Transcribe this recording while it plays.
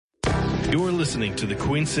You're listening to the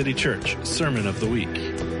Queen City Church Sermon of the Week.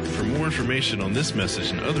 For more information on this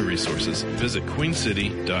message and other resources, visit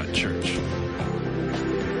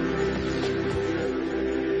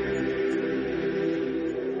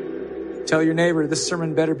queencity.church. Tell your neighbor, this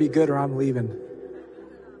sermon better be good or I'm leaving.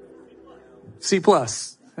 C+.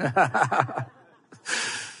 I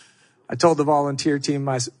told the volunteer team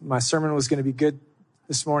my sermon was going to be good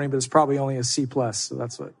this morning, but it's probably only a C+. So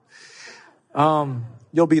that's what.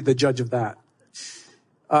 You'll be the judge of that.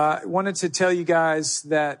 I wanted to tell you guys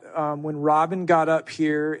that when Robin got up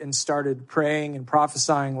here and started praying and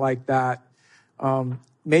prophesying like that,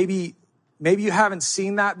 maybe you haven't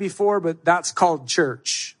seen that before, but that's called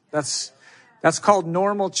church. That's called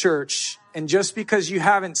normal church. And just because you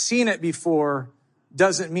haven't seen it before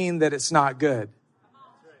doesn't mean that it's not good.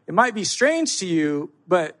 It might be strange to you,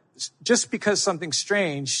 but just because something's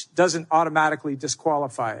strange doesn't automatically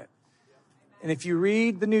disqualify it. And if you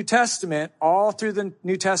read the New Testament, all through the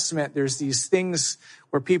New Testament, there's these things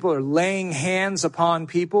where people are laying hands upon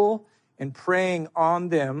people and praying on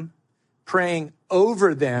them, praying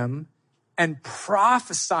over them, and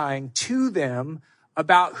prophesying to them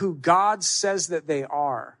about who God says that they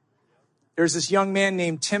are. There's this young man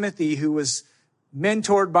named Timothy who was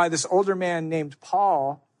mentored by this older man named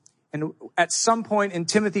Paul. And at some point in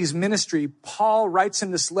Timothy's ministry, Paul writes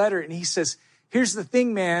him this letter and he says, here's the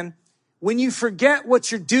thing, man. When you forget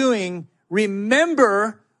what you're doing,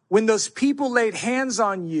 remember when those people laid hands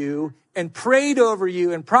on you and prayed over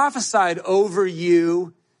you and prophesied over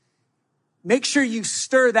you. Make sure you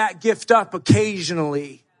stir that gift up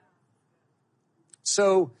occasionally.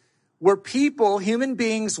 So we're people, human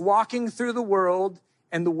beings walking through the world,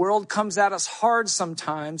 and the world comes at us hard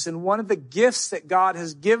sometimes. And one of the gifts that God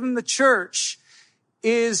has given the church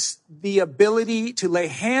is the ability to lay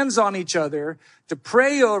hands on each other, to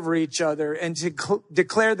pray over each other, and to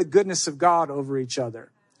declare the goodness of God over each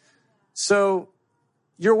other. So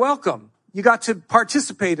you're welcome. You got to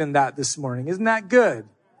participate in that this morning. Isn't that good?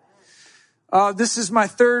 This is my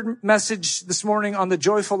third message this morning on the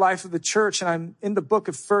joyful life of the church, and I'm in the book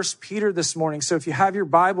of 1 Peter this morning. So if you have your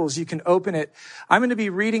Bibles, you can open it. I'm going to be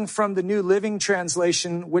reading from the New Living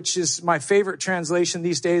Translation, which is my favorite translation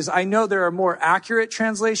these days. I know there are more accurate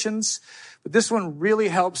translations, but this one really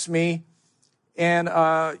helps me. And,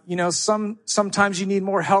 sometimes you need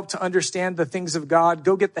more help to understand the things of God.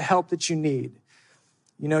 Go get the help that you need.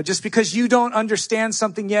 Just because you don't understand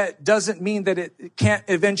something yet doesn't mean that it can't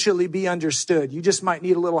eventually be understood. You just might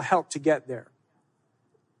need a little help to get there.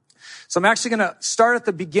 So I'm actually going to start at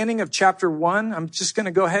the beginning of chapter 1. I'm just going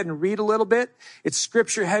to go ahead and read a little bit. It's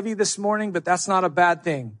scripture heavy this morning, but that's not a bad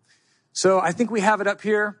thing. So I think we have it up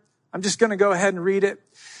here. I'm just going to go ahead and read it.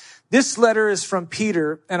 This letter is from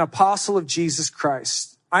Peter, an apostle of Jesus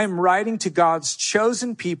Christ. I am writing to God's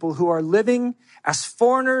chosen people who are living as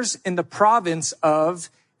foreigners in the province of,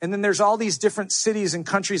 and then there's all these different cities and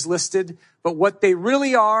countries listed, but what they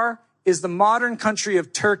really are is the modern country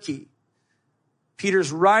of Turkey.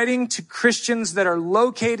 Peter's writing to Christians that are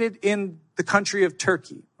located in the country of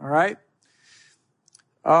Turkey, all right?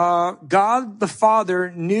 God the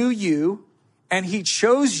Father knew you, and he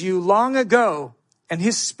chose you long ago, and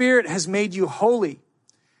his Spirit has made you holy.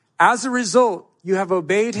 As a result, you have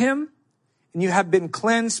obeyed him, and you have been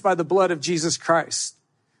cleansed by the blood of Jesus Christ.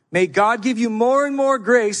 May God give you more and more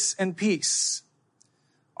grace and peace.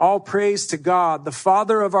 All praise to God, the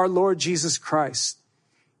Father of our Lord Jesus Christ.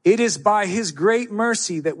 It is by his great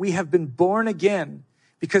mercy that we have been born again,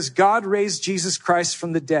 because God raised Jesus Christ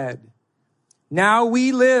from the dead. Now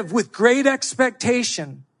we live with great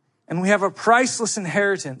expectation, and we have a priceless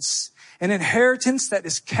inheritance, an inheritance that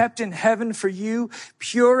is kept in heaven for you,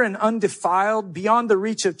 pure and undefiled, beyond the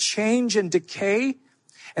reach of change and decay.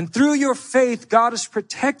 And through your faith, God is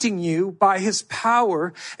protecting you by his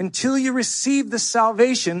power until you receive the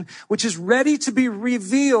salvation, which is ready to be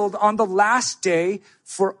revealed on the last day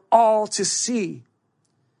for all to see.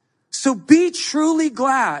 So be truly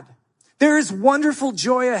glad. There is wonderful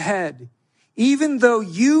joy ahead, even though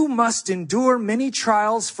you must endure many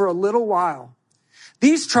trials for a little while.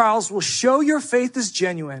 These trials will show your faith is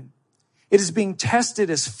genuine. It is being tested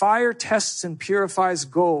as fire tests and purifies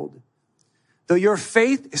gold. Though your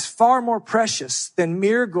faith is far more precious than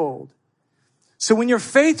mere gold. So when your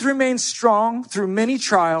faith remains strong through many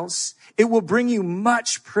trials, it will bring you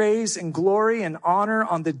much praise and glory and honor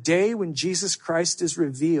on the day when Jesus Christ is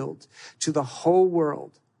revealed to the whole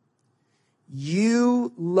world.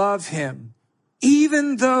 You love him,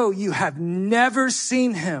 even though you have never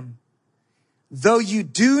seen him. Though you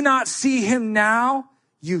do not see him now,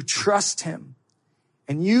 you trust him,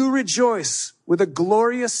 and you rejoice with a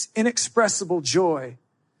glorious, inexpressible joy.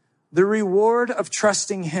 The reward of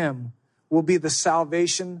trusting him will be the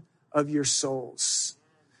salvation of your souls.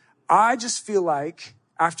 I just feel like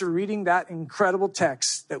after reading that incredible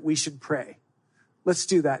text that we should pray. Let's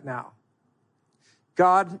do that now.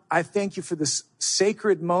 God, I thank you for this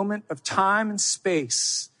sacred moment of time and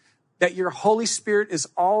space that your Holy Spirit is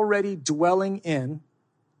already dwelling in.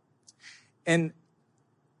 And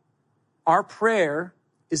our prayer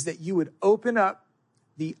is that you would open up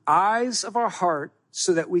the eyes of our heart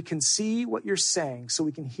so that we can see what you're saying, so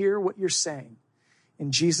we can hear what you're saying.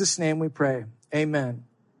 In Jesus' name we pray. Amen.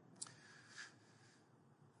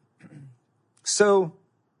 So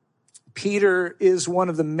Peter is one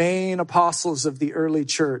of the main apostles of the early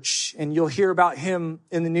church, and you'll hear about him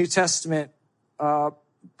in the New Testament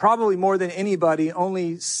probably more than anybody,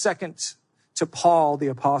 only second to Paul, the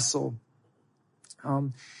apostle.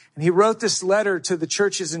 And he wrote this letter to the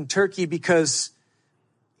churches in Turkey because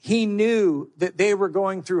he knew that they were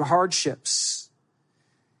going through hardships.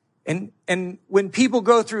 And when people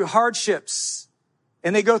go through hardships,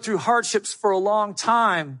 and they go through hardships for a long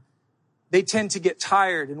time, they tend to get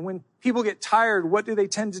tired. And when people get tired, what do they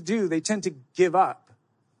tend to do? They tend to give up.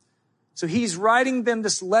 So he's writing them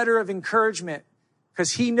this letter of encouragement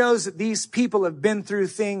because he knows that these people have been through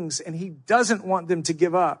things and he doesn't want them to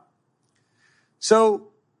give up. So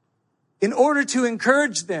in order to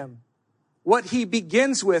encourage them, what he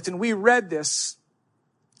begins with, and we read this,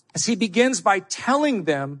 is he begins by telling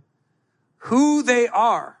them who they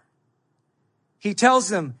are. He tells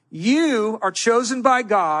them, you are chosen by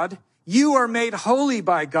God. You are made holy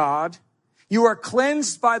by God. You are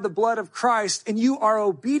cleansed by the blood of Christ, and you are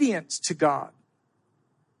obedient to God.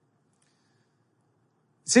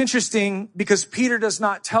 It's interesting because Peter does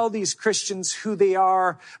not tell these Christians who they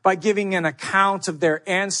are by giving an account of their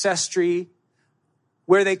ancestry,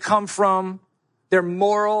 where they come from, their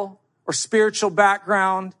moral or spiritual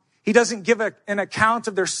background. He doesn't give an account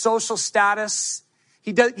of their social status.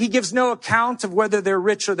 He gives no account of whether they're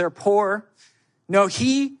rich or they're poor. No,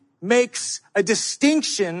 he makes a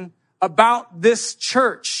distinction about this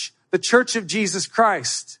church, the Church of Jesus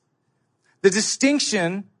Christ. The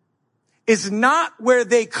distinction is not where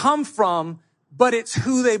they come from, but it's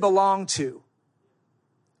who they belong to.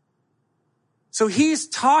 So he's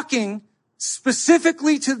talking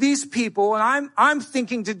specifically to these people, and I'm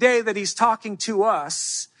thinking today that he's talking to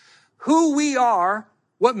us. Who we are,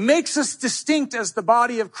 what makes us distinct as the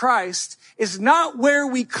body of Christ, is not where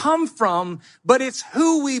we come from, but it's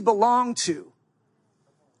who we belong to.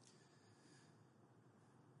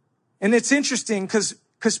 And it's interesting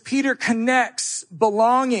because Peter connects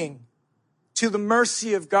belonging to the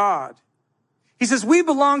mercy of God. He says, we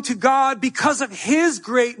belong to God because of his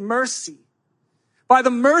great mercy. By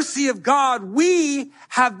the mercy of God, we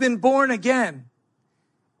have been born again.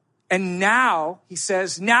 And now, he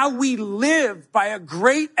says, now we live by a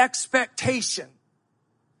great expectation.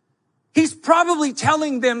 He's probably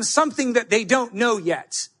telling them something that they don't know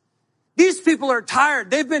yet. These people are tired.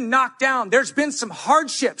 They've been knocked down. There's been some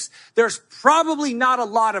hardships. There's probably not a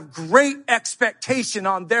lot of great expectation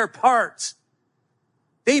on their part.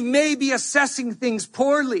 They may be assessing things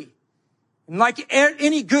poorly. And like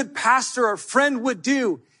any good pastor or friend would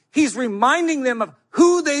do, he's reminding them of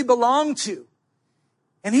who they belong to.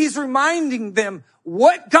 And he's reminding them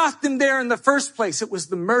what got them there in the first place. It was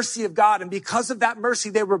the mercy of God. And because of that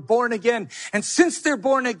mercy, they were born again. And since they're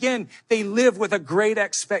born again, they live with a great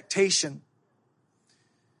expectation.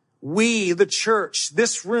 We, the church,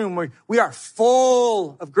 this room, we are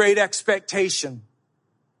full of great expectation.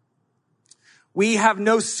 We have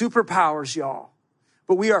no superpowers, y'all,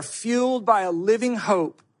 but we are fueled by a living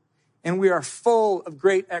hope, and we are full of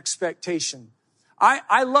great expectation.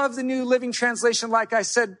 I love the New Living Translation. Like I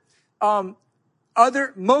said,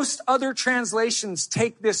 most other translations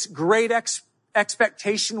take this great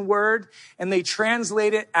expectation word and they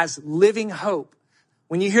translate it as living hope.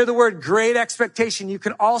 When you hear the word great expectation, you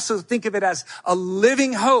can also think of it as a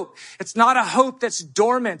living hope. It's not a hope that's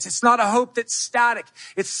dormant. It's not a hope that's static.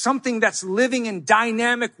 It's something that's living and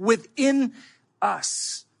dynamic within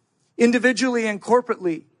us, individually and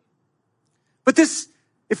corporately. But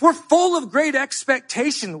if we're full of great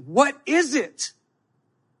expectation, what is it?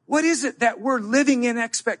 What is it that we're living in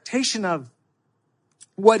expectation of?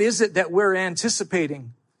 What is it that we're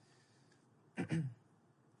anticipating?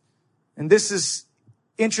 And this is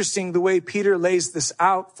interesting, the way Peter lays this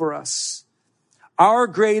out for us. Our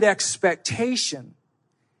great expectation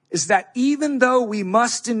is that even though we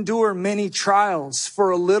must endure many trials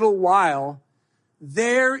for a little while,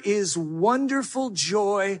 there is wonderful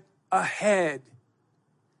joy ahead.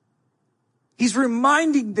 He's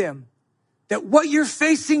reminding them that what you're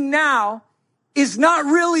facing now is not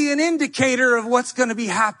really an indicator of what's going to be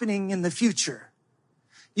happening in the future.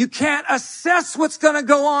 You can't assess what's going to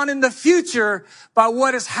go on in the future by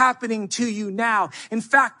what is happening to you now. In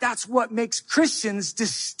fact, that's what makes Christians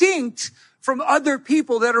distinct from other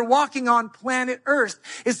people that are walking on planet Earth,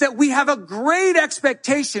 is that we have a great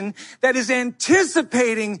expectation that is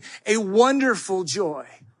anticipating a wonderful joy.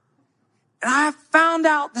 And I have found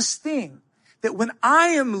out this thing, that when I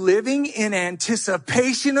am living in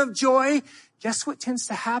anticipation of joy, guess what tends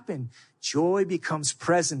to happen? Joy becomes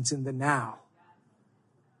present in the now.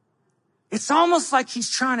 It's almost like he's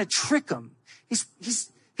trying to trick them. He's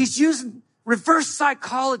using reverse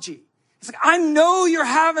psychology. It's like, I know you're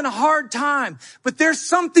having a hard time, but there's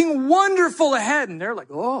something wonderful ahead. And they're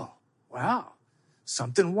like, oh, wow,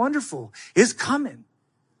 something wonderful is coming.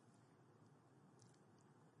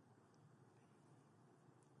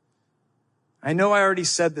 I know I already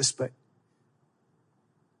said this, but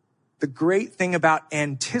the great thing about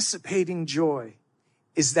anticipating joy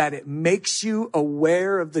is that it makes you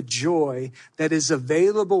aware of the joy that is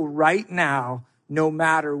available right now, no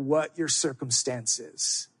matter what your circumstance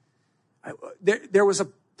is. There was a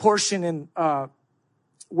portion in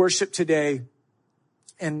worship today,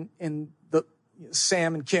 and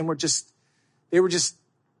Sam and Kim were just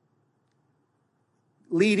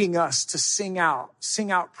leading us to sing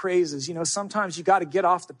out praises. You know, sometimes you got to get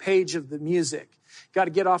off the page of the music, got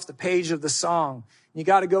to get off the page of the song. You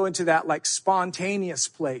got to go into that like spontaneous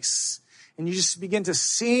place, and you just begin to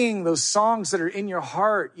sing those songs that are in your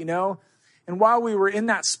heart, you know. And while we were in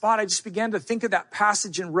that spot, I just began to think of that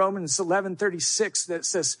passage in Romans 11:36 that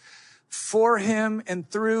says, for him and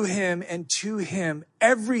through him and to him,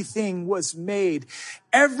 everything was made.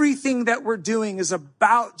 Everything that we're doing is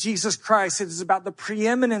about Jesus Christ. It is about the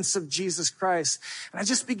preeminence of Jesus Christ. And I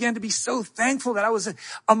just began to be so thankful that I was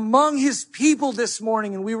among his people this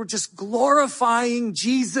morning, and we were just glorifying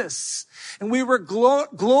Jesus. And we were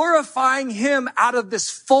glorifying him out of this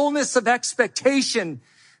fullness of expectation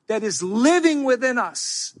that is living within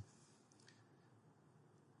us.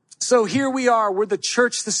 So here we are, we're the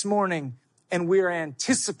church this morning, and we are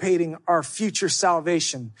anticipating our future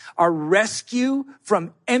salvation, our rescue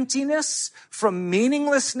from emptiness, from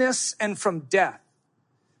meaninglessness, and from death.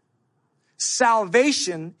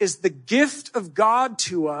 Salvation is the gift of God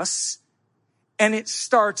to us, and it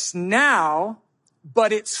starts now,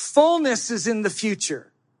 but its fullness is in the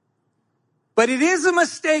future. But it is a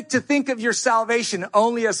mistake to think of your salvation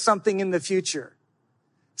only as something in the future.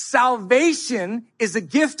 Salvation is a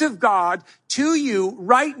gift of God to you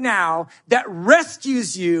right now that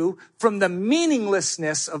rescues you from the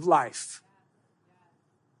meaninglessness of life.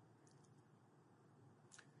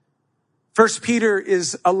 1 Peter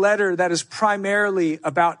is a letter that is primarily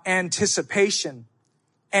about anticipation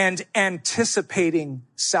and anticipating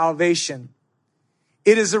salvation.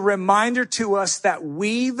 It is a reminder to us that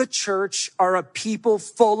we, the church, are a people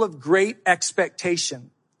full of great expectation.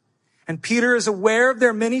 And Peter is aware of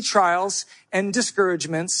their many trials and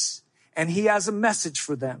discouragements, and he has a message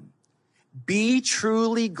for them. Be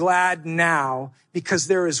truly glad now, because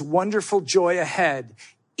there is wonderful joy ahead,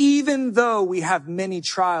 even though we have many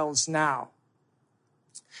trials now.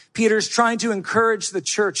 Peter's trying to encourage the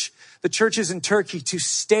churches in Turkey to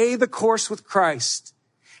stay the course with Christ.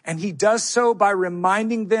 And he does so by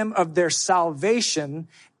reminding them of their salvation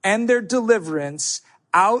and their deliverance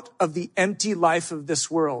out of the empty life of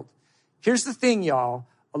this world. Here's the thing, y'all.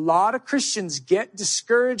 A lot of Christians get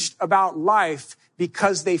discouraged about life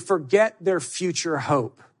because they forget their future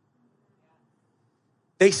hope.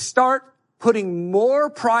 They start putting more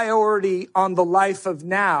priority on the life of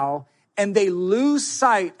now, and they lose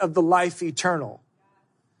sight of the life eternal.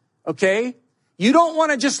 Okay? You don't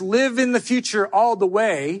want to just live in the future all the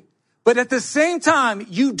way, but at the same time,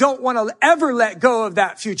 you don't want to ever let go of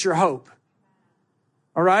that future hope.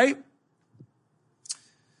 All right?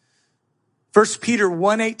 1 Peter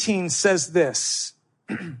 1:18 says this,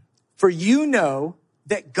 for you know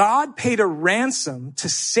that God paid a ransom to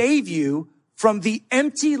save you from the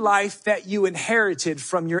empty life that you inherited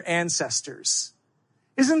from your ancestors.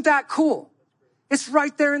 Isn't that cool? It's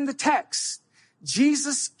right there in the text.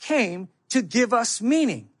 Jesus came to give us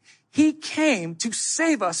meaning. He came to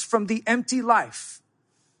save us from the empty life.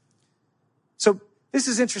 So this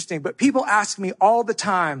is interesting, but people ask me all the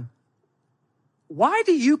time, why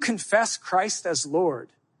do you confess Christ as Lord?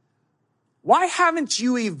 Why haven't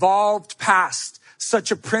you evolved past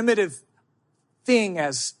such a primitive thing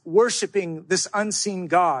as worshiping this unseen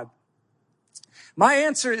God? My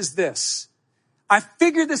answer is this. I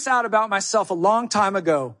figured this out about myself a long time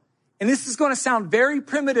ago, and this is going to sound very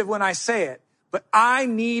primitive when I say it, but I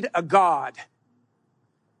need a God.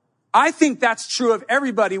 I think that's true of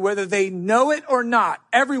everybody, whether they know it or not.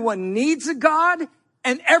 Everyone needs a God,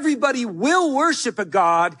 and everybody will worship a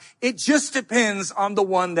God. It just depends on the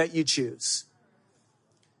one that you choose.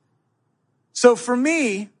 So for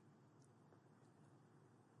me,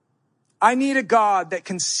 I need a God that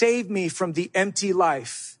can save me from the empty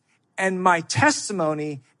life. And my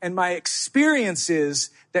testimony and my experience is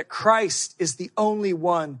that Christ is the only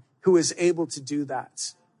one who is able to do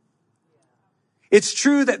that. It's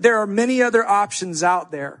true that there are many other options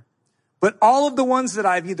out there, but all of the ones that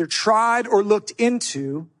I've either tried or looked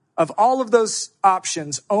into, of all of those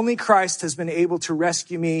options, only Christ has been able to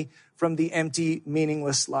rescue me from the empty,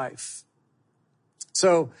 meaningless life.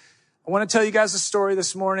 So I want to tell you guys a story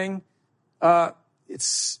this morning.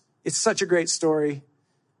 It's such a great story.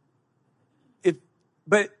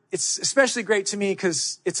 But it's especially great to me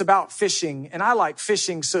because it's about fishing, and I like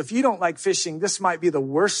fishing. So if you don't like fishing, this might be the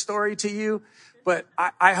worst story to you, but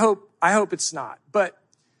I hope it's not. But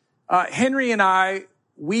Henry and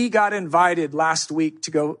we got invited last week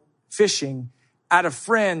to go fishing at a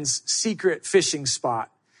friend's secret fishing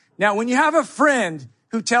spot. Now, when you have a friend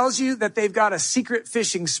who tells you that they've got a secret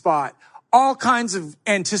fishing spot, all kinds of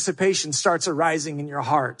anticipation starts arising in your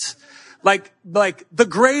heart. Like the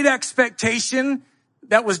great expectation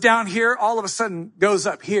that was down here all of a sudden goes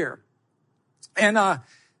up here. And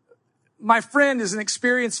my friend is an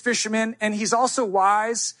experienced fisherman, and he's also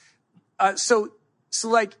wise. So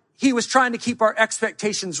like he was trying to keep our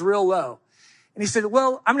expectations real low. And he said,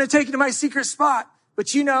 well, I'm going to take you to my secret spot,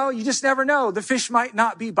 but you just never know. The fish might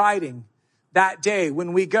not be biting that day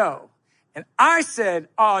when we go. And I said,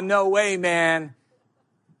 oh, no way, man.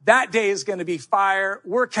 That day is going to be fire.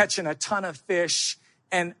 We're catching a ton of fish.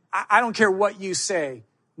 And I don't care what you say.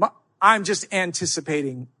 I'm just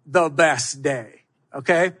anticipating the best day.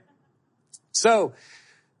 Okay. So,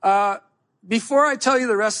 before I tell you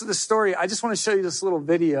the rest of the story, I just want to show you this little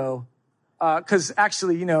video. Cause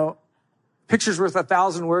actually, picture's worth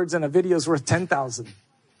 1,000 words and a video's worth 10,000.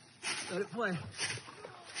 Let it play.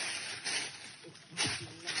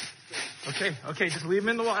 Okay. Just leave him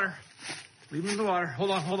in the water.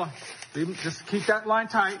 Hold on. Leave him. Just keep that line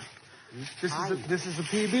tight. This is a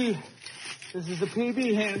PB. This is a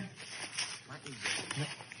PB, hand.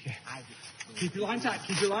 Okay. Keep your line tight.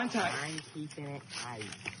 I'm keeping it tight.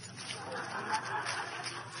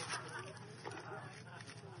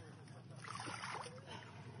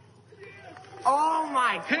 Oh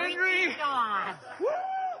my Henry! gosh!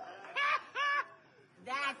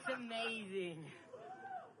 That's amazing.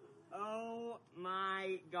 Oh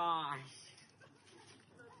my gosh.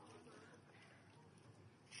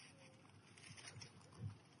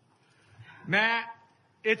 Matt,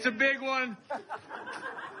 it's a big one.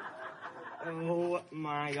 Oh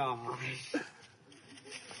my gosh.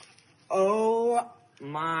 Oh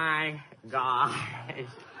my gosh.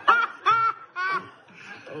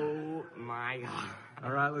 Oh my gosh.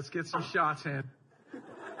 All right, let's get some shots, hand.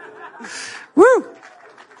 Woo!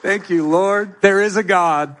 Thank you, Lord. There is a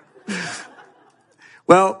God.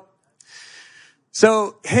 Well,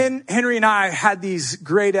 so Henry and I had these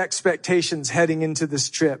great expectations heading into this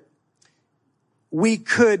trip. We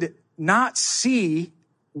could not see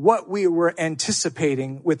what we were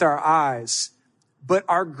anticipating with our eyes, but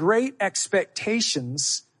our great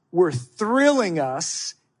expectations were thrilling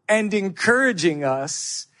us and encouraging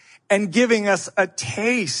us and giving us a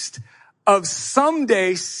taste of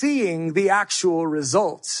someday seeing the actual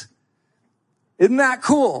results. Isn't that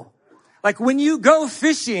cool? Like when you go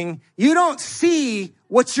fishing, you don't see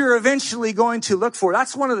what you're eventually going to look for.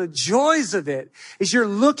 That's one of the joys of it, is you're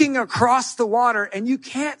looking across the water and you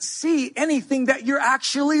can't see anything that you're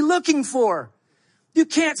actually looking for. You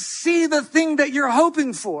can't see the thing that you're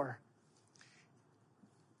hoping for.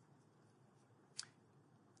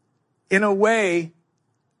 In a way,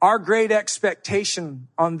 our great expectation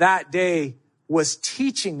on that day was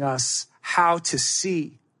teaching us how to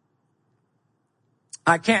see.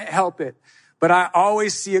 I can't help it, but I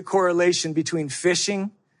always see a correlation between fishing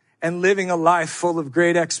and living a life full of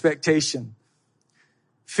great expectation.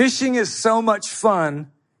 Fishing is so much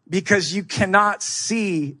fun because you cannot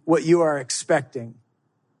see what you are expecting.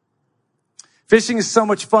 Fishing is so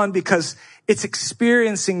much fun because it's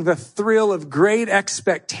experiencing the thrill of great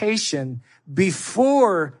expectation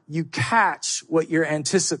before you catch what you're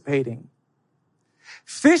anticipating.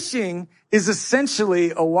 Fishing is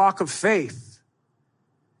essentially a walk of faith.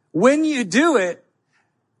 When you do it,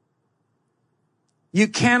 you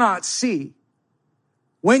cannot see.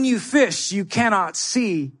 When you fish, you cannot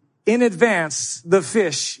see in advance the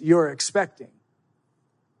fish you're expecting.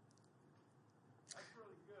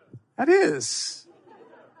 That is.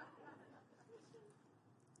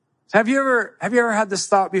 Have you ever had this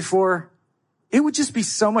thought before? It would just be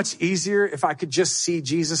so much easier if I could just see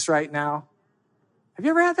Jesus right now. Have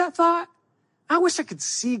you ever had that thought? I wish I could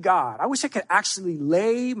see God. I wish I could actually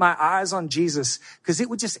lay my eyes on Jesus, because it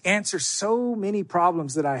would just answer so many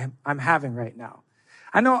problems that I'm having right now.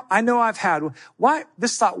 I know I've had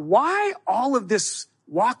why all of this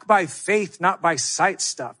walk by faith, not by sight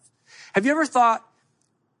stuff? Have you ever thought,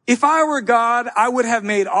 if I were God, I would have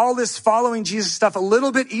made all this following Jesus stuff a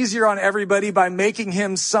little bit easier on everybody by making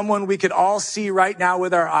him someone we could all see right now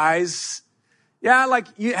with our eyes? Yeah,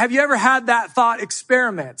 have you ever had that thought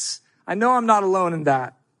experiments? I know I'm not alone in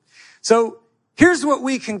that. So here's what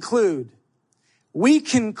we conclude. We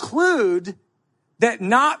conclude that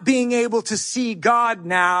not being able to see God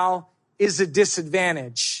now is a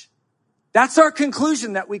disadvantage. That's our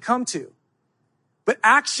conclusion that we come to. But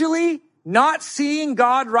actually, not seeing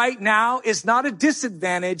God right now is not a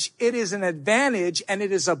disadvantage. It is an advantage, and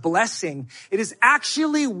it is a blessing. It is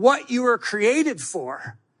actually what you were created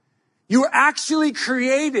for. You were actually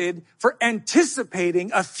created for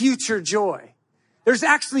anticipating a future joy. There's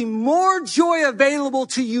actually more joy available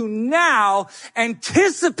to you now,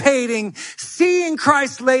 anticipating seeing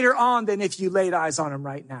Christ later on, than if you laid eyes on him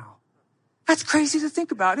right now. That's crazy to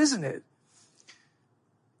think about, isn't it?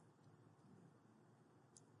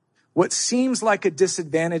 What seems like a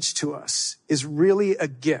disadvantage to us is really a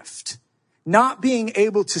gift. Not being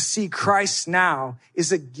able to see Christ now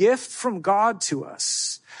is a gift from God to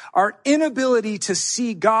us. Our inability to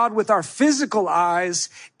see God with our physical eyes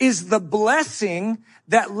is the blessing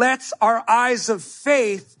that lets our eyes of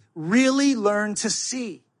faith really learn to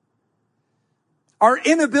see. Our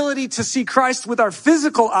inability to see Christ with our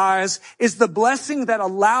physical eyes is the blessing that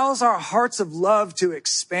allows our hearts of love to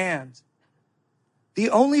expand. The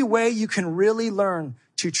only way you can really learn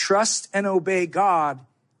to trust and obey God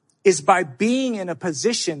is by being in a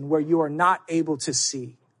position where you are not able to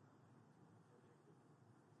see.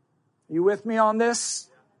 Are you with me on this?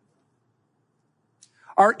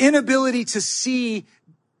 Our inability to see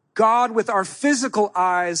God with our physical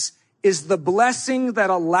eyes is the blessing that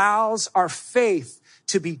allows our faith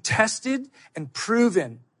to be tested and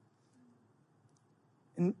proven.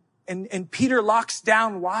 And Peter locks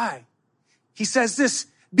down why. He says this,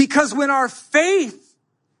 because when our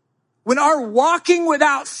walking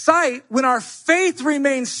without sight, when our faith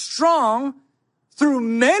remains strong through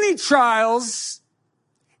many trials,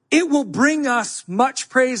 it will bring us much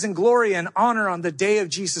praise and glory and honor on the day of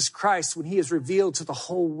Jesus Christ, when he is revealed to the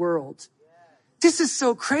whole world. This is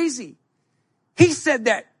so crazy. He said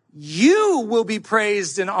that you will be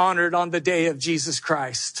praised and honored on the day of Jesus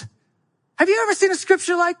Christ. Have you ever seen a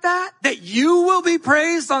scripture like that? That you will be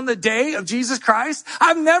praised on the day of Jesus Christ?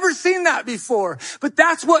 I've never seen that before. But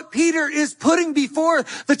that's what Peter is putting before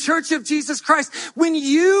the church of Jesus Christ. When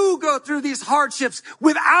you go through these hardships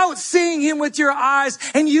without seeing him with your eyes,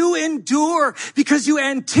 and you endure because you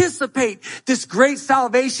anticipate this great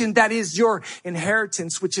salvation that is your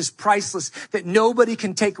inheritance, which is priceless, that nobody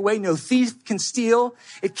can take away, no thief can steal.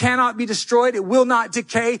 It cannot be destroyed. It will not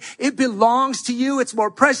decay. It belongs to you. It's more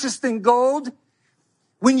precious than gold.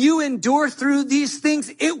 When you endure through these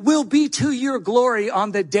things, it will be to your glory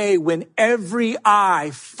on the day when every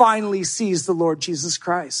eye finally sees the Lord Jesus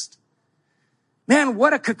Christ. Man,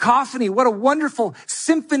 what a cacophony, what a wonderful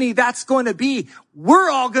symphony that's going to be. We're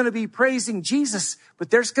all going to be praising Jesus, but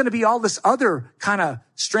there's going to be all this other kind of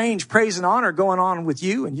strange praise and honor going on with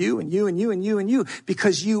you and you and you and you and you and you,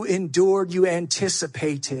 because you endured, you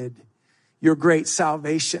anticipated your great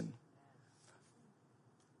salvation.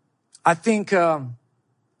 I think about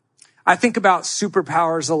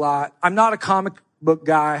superpowers a lot. I'm not a comic book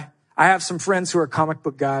guy. I have some friends who are comic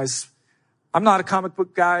book guys. I'm not a comic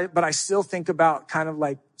book guy, but I still think about kind of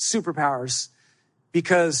like superpowers,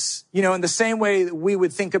 because, in the same way that we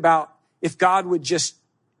would think about if God would just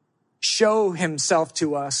show himself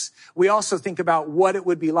to us, we also think about what it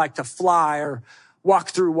would be like to fly or walk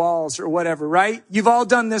through walls or whatever, right? You've all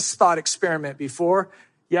done this thought experiment before.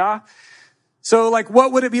 Yeah. So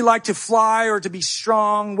what would it be like to fly or to be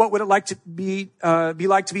strong? What would it like to be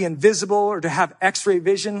like to be invisible or to have X-ray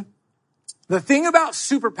vision? The thing about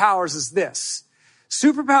superpowers is this.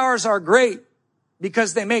 Superpowers are great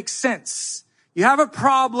because they make sense. You have a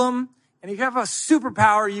problem, and if you have a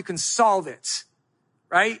superpower, you can solve it,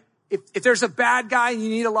 right? If there's a bad guy and you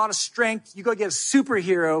need a lot of strength, you go get a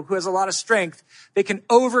superhero who has a lot of strength. They can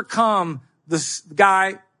overcome this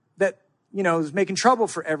guy that, is making trouble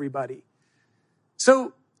for everybody.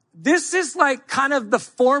 So this is kind of the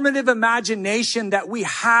formative imagination that we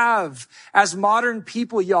have as modern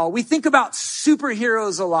people, y'all. We think about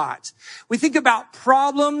superheroes a lot. We think about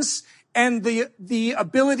problems and the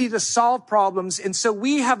ability to solve problems. And so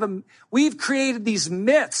we've created these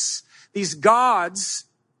myths, these gods,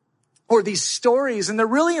 or these stories, and they're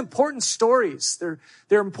really important stories.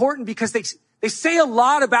 They're important because they say a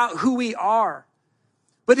lot about who we are.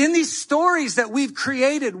 But in these stories that we've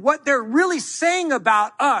created, what they're really saying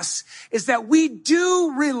about us is that we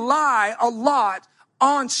do rely a lot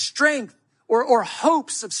on strength or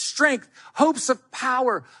hopes of strength, hopes of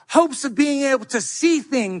power, hopes of being able to see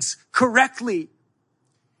things correctly.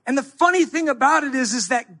 And the funny thing about it is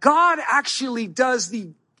that God actually does the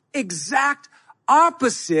exact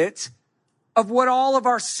opposite of what all of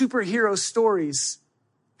our superhero stories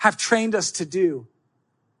have trained us to do.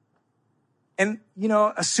 And,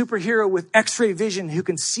 a superhero with X-ray vision who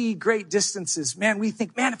can see great distances. Man, we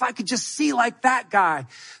think, if I could just see like that guy.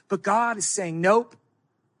 But God is saying, nope.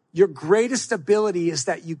 Your greatest ability is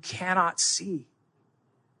that you cannot see.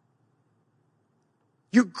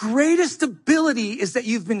 Your greatest ability is that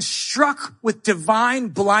you've been struck with divine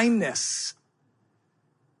blindness.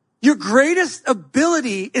 Your greatest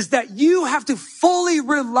ability is that you have to fully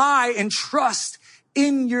rely and trust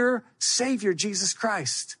in your Savior, Jesus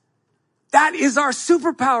Christ. That is our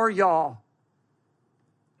superpower, y'all.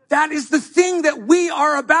 That is the thing that we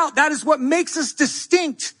are about. That is what makes us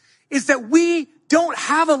distinct, is that we don't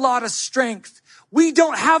have a lot of strength. We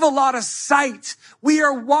don't have a lot of sight. We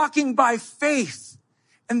are walking by faith.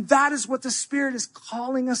 And that is what the Spirit is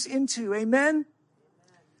calling us into. Amen?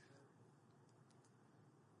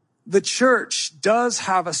 The church does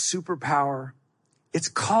have a superpower. It's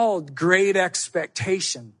called great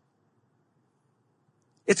expectation.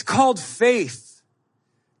 It's called faith.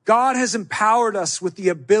 God has empowered us with the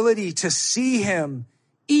ability to see him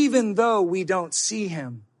even though we don't see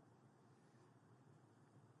him.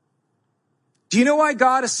 Do you know why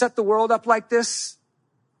God has set the world up like this?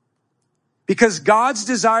 Because God's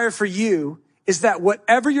desire for you is that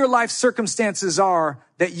whatever your life circumstances are,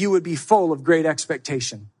 that you would be full of great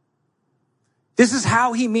expectation. This is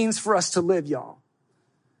how he means for us to live, y'all.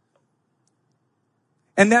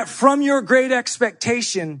 And that from your great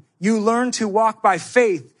expectation, you learn to walk by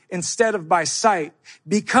faith instead of by sight,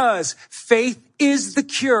 because faith is the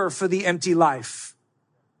cure for the empty life.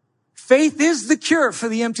 Faith is the cure for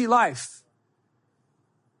the empty life.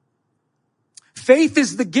 Faith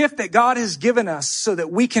is the gift that God has given us so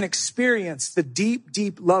that we can experience the deep,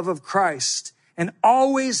 deep love of Christ and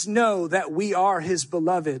always know that we are his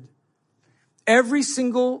beloved. Every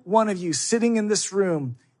single one of you sitting in this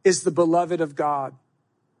room is the beloved of God.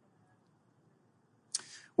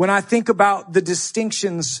 When I think about the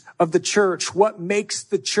distinctions of the church, what makes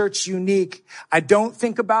the church unique, I don't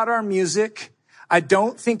think about our music. I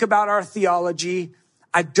don't think about our theology.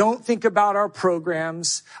 I don't think about our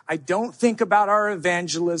programs. I don't think about our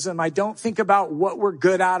evangelism. I don't think about what we're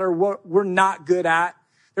good at or what we're not good at.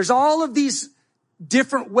 There's all of these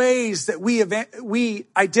different ways that we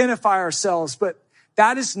identify ourselves, but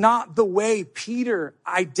that is not the way Peter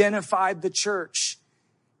identified the church.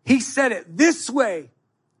 He said it this way: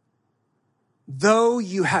 though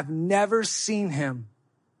you have never seen him,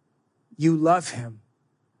 you love him.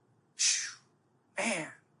 Man.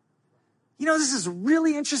 This is a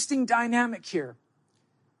really interesting dynamic here.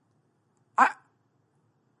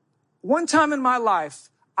 One time in my life,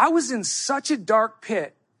 I was in such a dark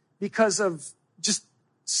pit because of just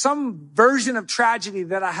some version of tragedy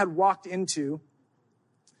that I had walked into,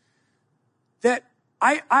 that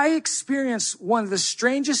I experienced one of the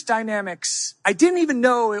strangest dynamics. I didn't even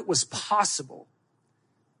know it was possible.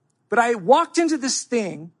 But I walked into this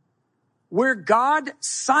thing where God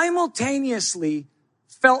simultaneously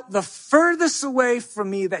felt the furthest away from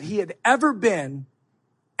me that he had ever been,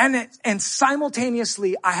 and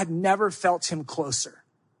simultaneously I had never felt him closer.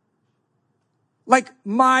 Like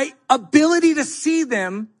my ability to see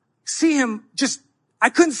him, I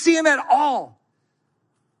couldn't see him at all.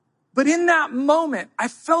 But in that moment, I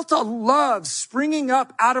felt a love springing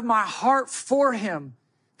up out of my heart for him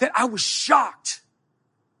that I was shocked.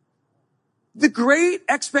 The great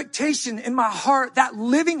expectation in my heart, that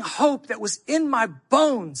living hope that was in my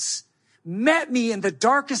bones, met me in the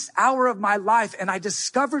darkest hour of my life, and I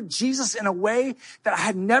discovered Jesus in a way that I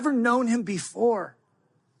had never known him before.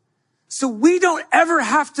 So we don't ever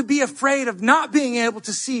have to be afraid of not being able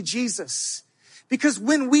to see Jesus, because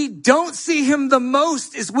when we don't see him the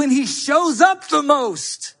most is when he shows up the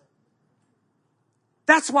most.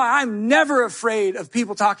 That's why I'm never afraid of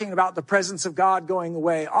people talking about the presence of God going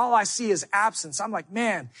away. All I see is absence. I'm like,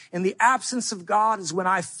 man, in the absence of God is when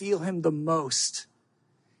I feel him the most.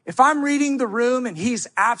 If I'm reading the room and he's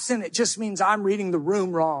absent, it just means I'm reading the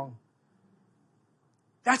room wrong.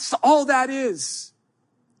 That's all that is.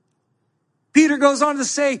 Peter goes on to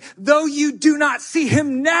say, though you do not see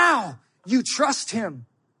him now, you trust him.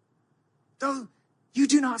 Though you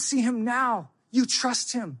do not see him now, you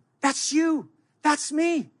trust him. That's you. That's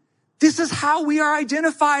me. This is how we are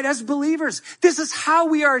identified as believers. This is how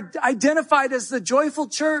we are identified as the joyful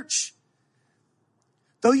church.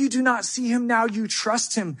 Though you do not see him now, you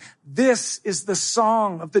trust him. This is the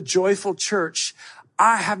song of the joyful church.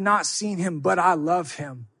 I have not seen him, but I love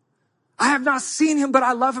him. I have not seen him, but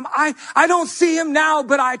I love him. I don't see him now,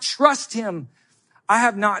 but I trust him. I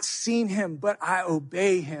have not seen him, but I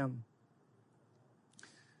obey him.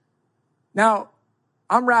 Now,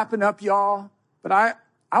 I'm wrapping up, y'all, but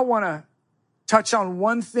I want to touch on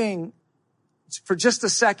one thing for just a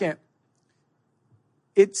second.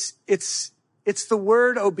 It's the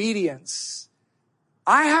word obedience.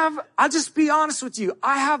 I'll just be honest with you.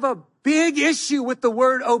 I have a big issue with the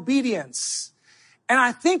word obedience. And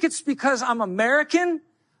I think it's because I'm American.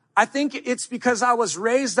 I think it's because I was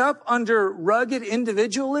raised up under rugged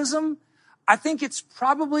individualism. I think it's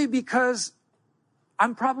probably because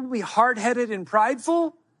I'm probably hard-headed and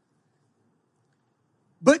prideful.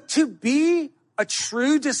 But to be a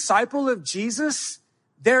true disciple of Jesus,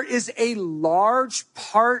 there is a large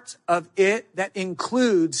part of it that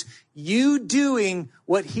includes you doing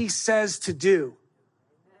what he says to do.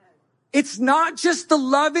 It's not just the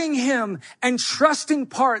loving him and trusting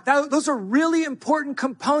part. Those are really important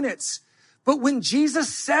components. But when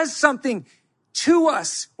Jesus says something to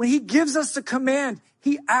us, when he gives us a command,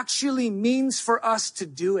 he actually means for us to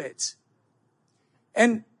do it.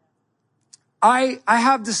 And I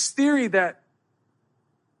have this theory that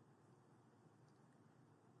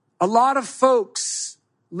a lot of folks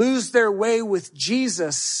lose their way with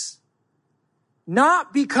Jesus,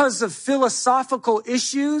 not because of philosophical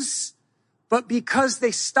issues, but because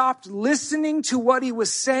they stopped listening to what he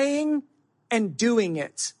was saying and doing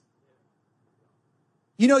it.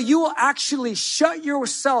 You know, you will actually shut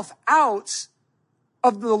yourself out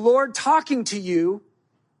of the Lord talking to you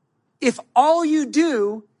if all you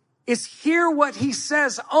do is hear what he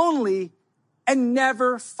says only and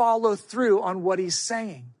never follow through on what he's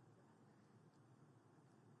saying.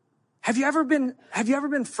 Have you ever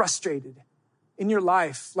been frustrated in your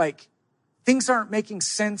life? Like things aren't making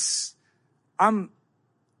sense.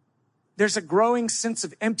 There's a growing sense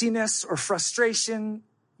of emptiness or frustration.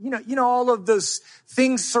 You know, all of those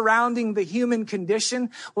things surrounding the human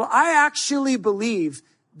condition. Well, I actually believe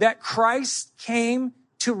that Christ came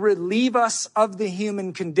to relieve us of the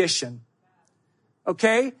human condition.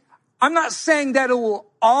 Okay? I'm not saying that it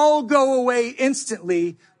will all go away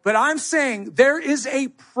instantly, but I'm saying there is a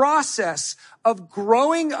process of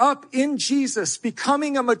growing up in Jesus,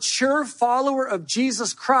 becoming a mature follower of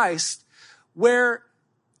Jesus Christ, where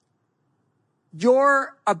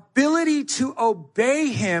your ability to obey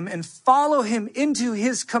him and follow him into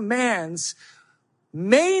his commands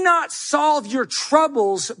may not solve your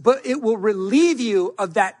troubles, but it will relieve you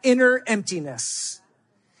of that inner emptiness.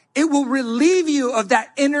 It will relieve you of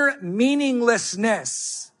that inner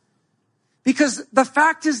meaninglessness. Because the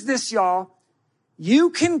fact is this, y'all, you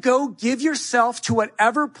can go give yourself to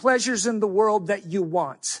whatever pleasures in the world that you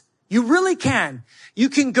want. You really can. You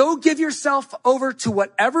can go give yourself over to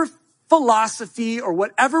whatever philosophy or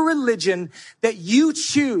whatever religion that you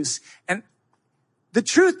choose. And the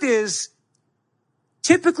truth is,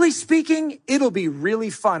 typically speaking, it'll be really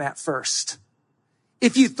fun at first.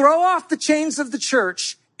 If you throw off the chains of the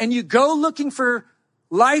church and you go looking for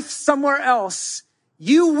life somewhere else,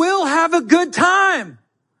 you will have a good time.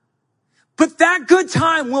 But that good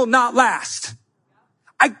time will not last.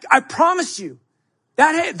 I promise you.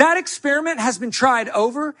 That experiment has been tried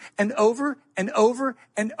over and over and over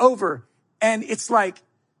and over. And it's like,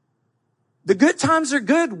 the good times are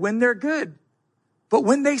good when they're good. But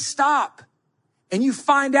when they stop and you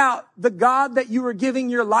find out the God that you were giving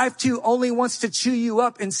your life to only wants to chew you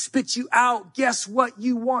up and spit you out, guess what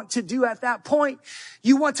you want to do at that point?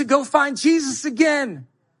 You want to go find Jesus again.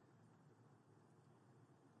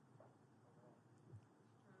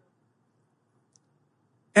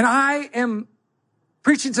 And I am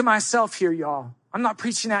preaching to myself here, y'all. I'm not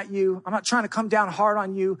preaching at you. I'm not trying to come down hard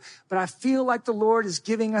on you, but I feel like the Lord is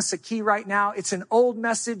giving us a key right now. It's an old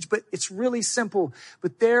message, but it's really simple.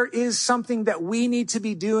 But there is something that we need to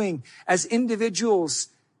be doing as individuals.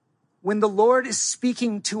 When the Lord is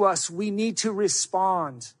speaking to us, we need to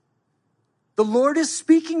respond. The Lord is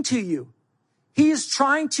speaking to you. He is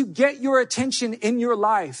trying to get your attention in your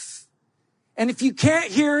life. And if you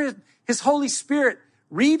can't hear his Holy Spirit,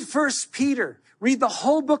 read 1 Peter. Read the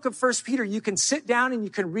whole book of 1 Peter. You can sit down and you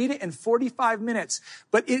can read it in 45 minutes.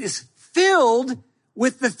 But it is filled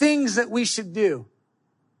with the things that we should do.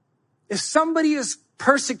 If somebody is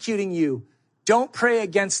persecuting you, don't pray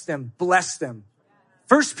against them, bless them.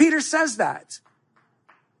 1 Peter says that.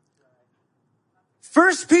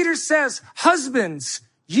 1 Peter says, husbands,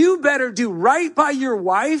 you better do right by your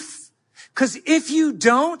wife, because if you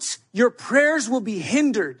don't, your prayers will be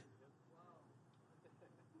hindered.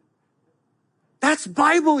 That's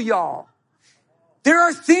Bible, y'all. There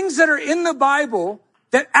are things that are in the Bible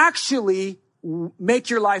that actually make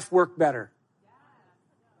your life work better.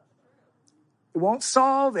 It won't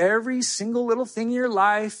solve every single little thing in your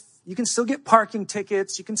life. You can still get parking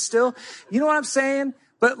tickets. You can still, you know what I'm saying?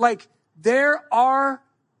 But like, there are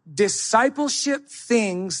discipleship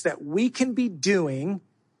things that we can be doing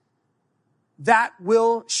that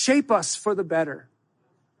will shape us for the better.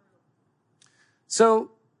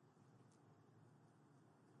 So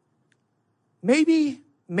maybe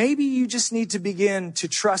you just need to begin to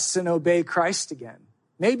trust and obey Christ again.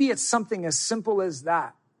 Maybe it's something as simple as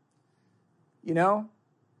that. You know,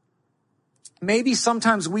 maybe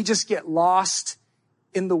sometimes we just get lost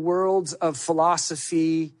in the worlds of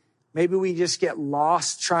philosophy. Maybe we just get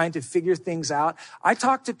lost trying to figure things out. I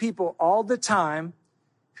talk to people all the time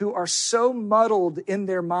who are so muddled in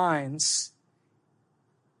their minds,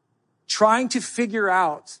 trying to figure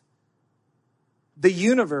out the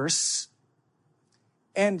universe.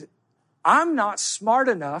 And I'm not smart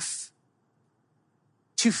enough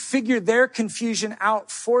to figure their confusion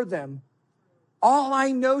out for them. All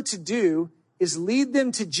I know to do is lead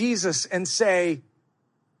them to Jesus and say,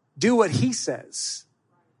 do what he says.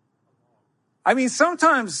 I mean,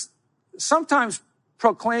 sometimes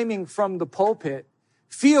proclaiming from the pulpit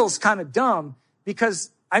feels kind of dumb because,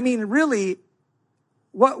 I mean, really,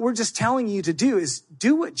 what we're just telling you to do is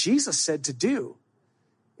do what Jesus said to do.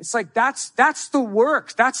 It's like, that's the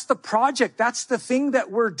work. That's the project. That's the thing that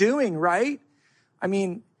we're doing, right? I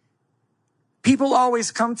mean, people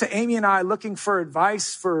always come to Amy and I looking for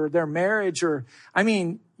advice for their marriage or, I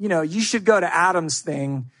mean, you know, you should go to Adam's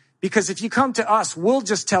thing because if you come to us, we'll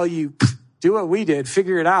just tell you, do what we did,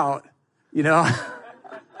 figure it out, you know?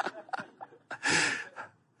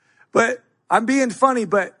 But I'm being funny,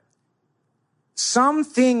 but some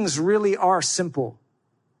things really are simple.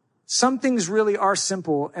 Some things really are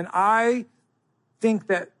simple. And I think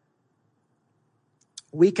that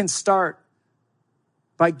we can start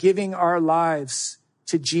by giving our lives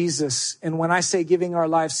to Jesus. And when I say giving our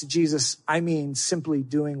lives to Jesus, I mean simply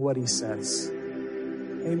doing what he says.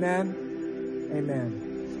 Amen. Amen.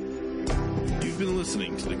 You've been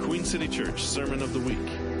listening to the Queen City Church Sermon of the Week.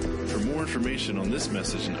 For more information on this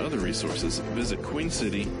message and other resources, visit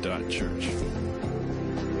queencity.church.